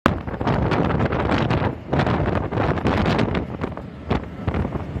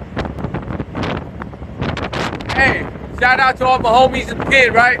Hey, shout out to all my homies in the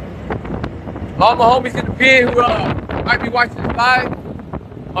pit, right? All my homies in the pit who might be watching this live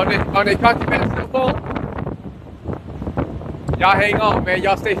on their contraband cell phone. Y'all hang on, man.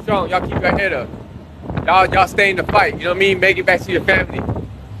 Y'all stay strong. Y'all keep your head up. Y'all stay in the fight. You know what I mean? Make it back to your family.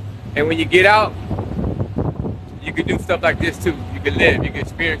 And when you get out, you can do stuff like this too. You can live. You can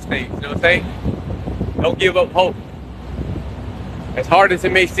experience things. You know what I'm saying? Don't give up hope. As hard as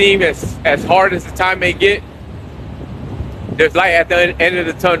it may seem, as hard as the time may get, there's light at the end of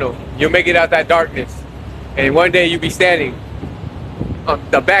the tunnel. You'll make it out that darkness. And one day you'll be standing on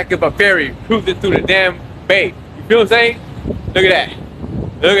the back of a ferry cruising through the damn bay. You feel what I'm saying? Look at that.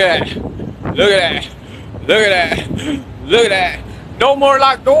 Look at that. Look at that. Look at that. Look at that. No more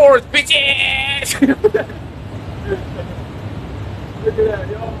locked doors, bitches! Look at that,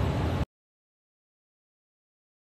 y'all.